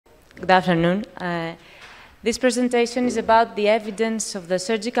Good afternoon. This presentation is about the evidence of the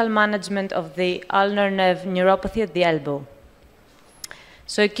surgical management of the ulnar nerve neuropathy at the elbow.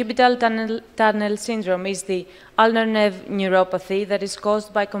 So cubital tunnel syndrome is the ulnar nerve neuropathy that is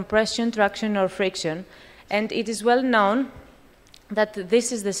caused by compression, traction, or friction, and it is well known that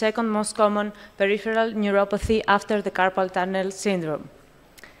this is the second most common peripheral neuropathy after the carpal tunnel syndrome.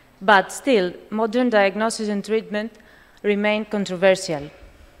 But still, modern diagnosis and treatment remain controversial.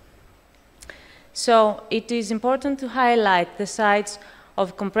 So it is important to highlight the sites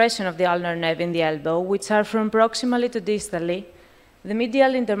of compression of the ulnar nerve in the elbow, which are from proximally to distally, the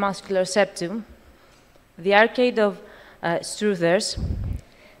medial intermuscular septum, the arcade of Struthers,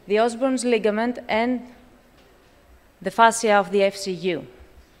 the Osborn's ligament, and the fascia of the FCU.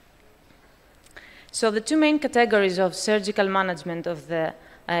 So the two main categories of surgical management of the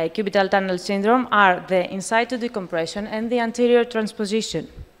cubital tunnel syndrome are the in situ decompression and the anterior transposition.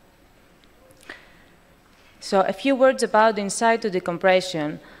 So a few words about in situ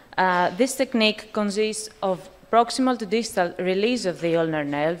decompression. This technique consists of proximal to distal release of the ulnar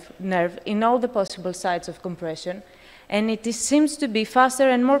nerve in all the possible sites of compression, and it seems to be faster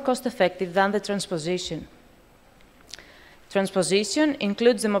and more cost-effective than the transposition. Transposition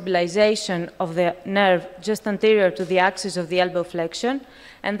includes the mobilization of the nerve just anterior to the axis of the elbow flexion,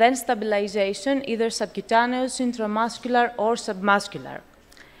 and then stabilization, either subcutaneous, intramuscular, or submuscular.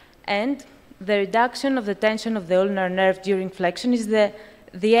 And the reduction of the tension of the ulnar nerve during flexion is the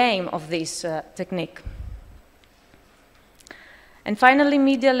aim of this technique. And finally,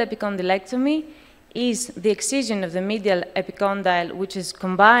 medial epicondylectomy is the excision of the medial epicondyle, which is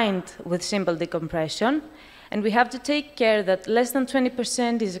combined with simple decompression. And we have to take care that less than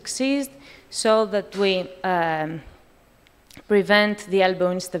 20% is excised so that we prevent the elbow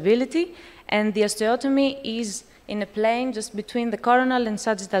instability. And the osteotomy is in a plane just between the coronal and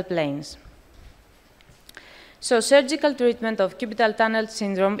sagittal planes. So surgical treatment of cubital tunnel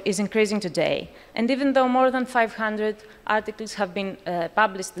syndrome is increasing today. And even though more than 500 articles have been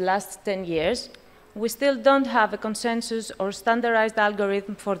published the last 10 years, we still don't have a consensus or standardized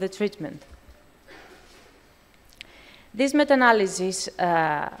algorithm for the treatment. This meta-analysis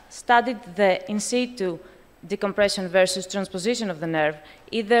studied the in situ decompression versus transposition of the nerve,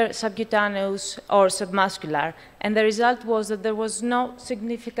 either subcutaneous or submuscular, and the result was that there was no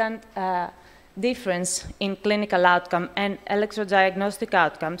significant difference in clinical outcome and electrodiagnostic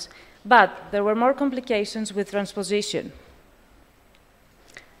outcomes, but there were more complications with transposition.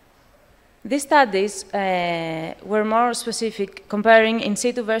 These studies were more specific, comparing in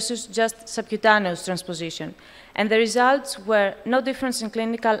situ versus just subcutaneous transposition. And the results were no difference in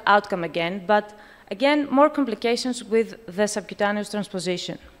clinical outcome again, but again, more complications with the subcutaneous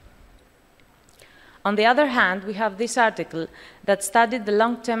transposition. On the other hand, we have this article that studied the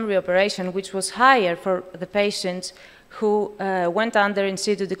long-term reoperation, which was higher for the patients who went under in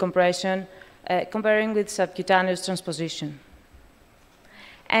situ decompression, comparing with subcutaneous transposition.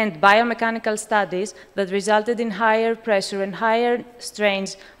 And biomechanical studies that resulted in higher pressure and higher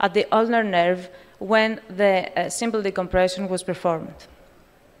strains at the ulnar nerve when the simple decompression was performed.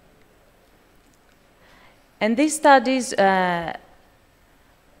 And these studies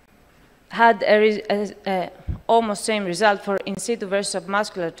had almost same result for in situ versus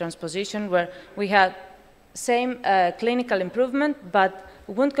submuscular transposition, where we had same clinical improvement, but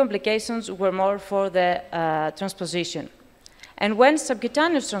wound complications were more for the transposition. And when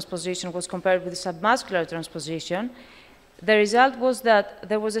subcutaneous transposition was compared with submuscular transposition, the result was that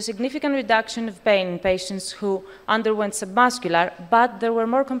there was a significant reduction of pain in patients who underwent submuscular, but there were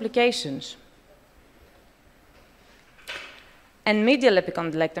more complications. And medial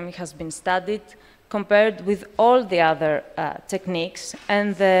epicondylectomy has been studied compared with all the other techniques,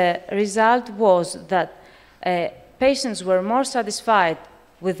 and the result was that patients were more satisfied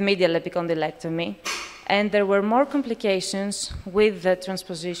with medial epicondylectomy, and there were more complications with the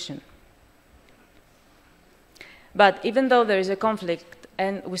transposition. But even though there is a conflict,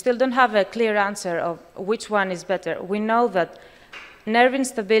 and we still don't have a clear answer of which one is better, we know that nerve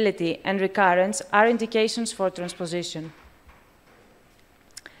instability and recurrence are indications for transposition.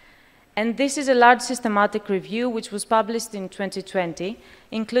 And this is a large systematic review which was published in 2020,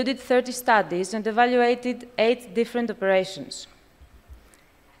 included 30 studies and evaluated 8 different operations.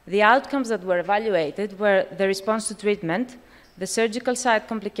 The outcomes that were evaluated were the response to treatment, the surgical site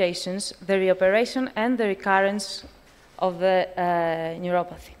complications, the reoperation, and the recurrence of the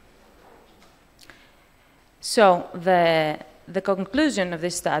neuropathy. So the the conclusion of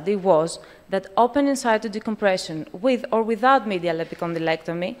this study was that open in situ decompression with or without medial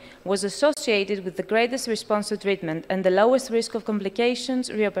epicondylectomy was associated with the greatest response to treatment and the lowest risk of complications,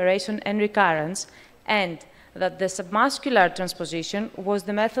 reoperation, and recurrence, and that the submuscular transposition was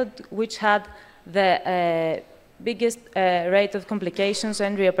the method which had the biggest rate of complications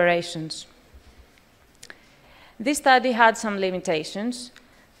and reoperations. This study had some limitations.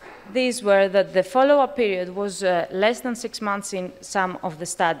 These were that the follow-up period was less than 6 months in some of the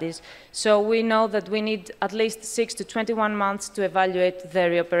studies, so we know that we need at least 6 to 21 months to evaluate the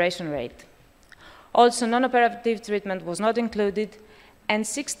reoperation rate. Also, non-operative treatment was not included, and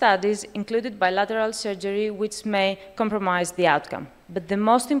 6 studies included bilateral surgery, which may compromise the outcome. But the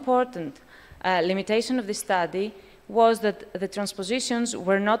most important limitation of this study was that the transpositions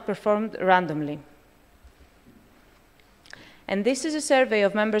were not performed randomly. And this is a survey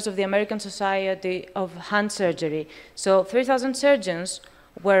of members of the American Society of Hand Surgery. So 3,000 surgeons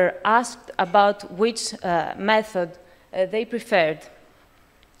were asked about which method they preferred,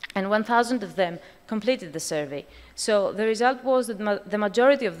 and 1,000 of them completed the survey. So the result was that the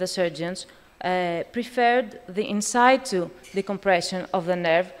majority of the surgeons preferred the in situ decompression of the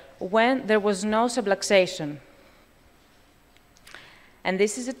nerve when there was no subluxation. And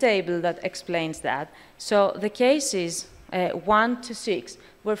this is a table that explains that. So the cases 1 to 6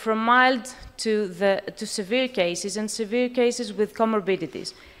 were from mild to severe cases and severe cases with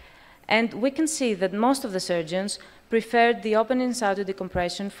comorbidities. And we can see that most of the surgeons preferred the open in situ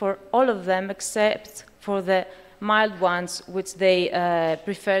decompression for all of them except for the mild ones, which they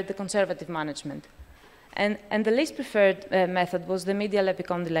preferred the conservative management. And the least preferred method was the medial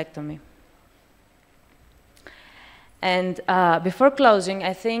epicondylectomy. And before closing,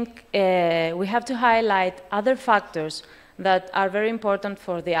 I think we have to highlight other factors that are very important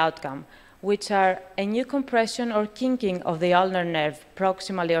for the outcome, which are a new compression or kinking of the ulnar nerve,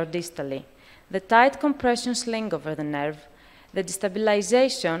 proximally or distally, the tight compression sling over the nerve, the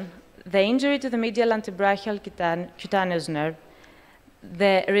destabilization, the injury to the medial antebrachial cutaneous nerve,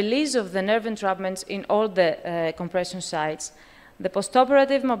 the release of the nerve entrapments in all the compression sites, the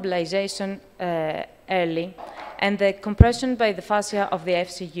postoperative mobilization early, and the compression by the fascia of the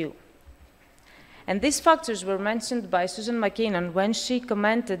FCU. And these factors were mentioned by Susan McKinnon when she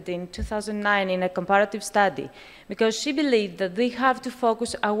commented in 2009 in a comparative study, because she believed that we have to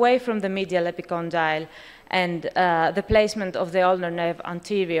focus away from the medial epicondyle and the placement of the ulnar nerve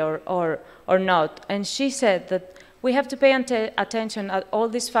anterior or not. And she said that we have to pay attention at all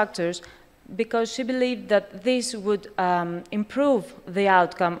these factors because she believed that this would improve the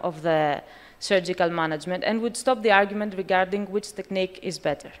outcome of the surgical management and would stop the argument regarding which technique is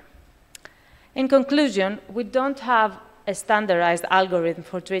better. In conclusion, we don't have a standardized algorithm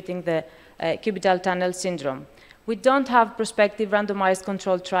for treating the cubital tunnel syndrome. We don't have prospective randomized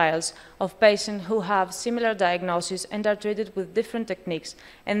controlled trials of patients who have similar diagnoses and are treated with different techniques,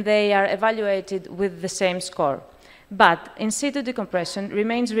 and they are evaluated with the same score. But in situ decompression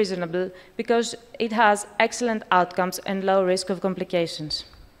remains reasonable because it has excellent outcomes and low risk of complications.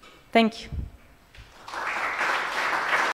 Thank you.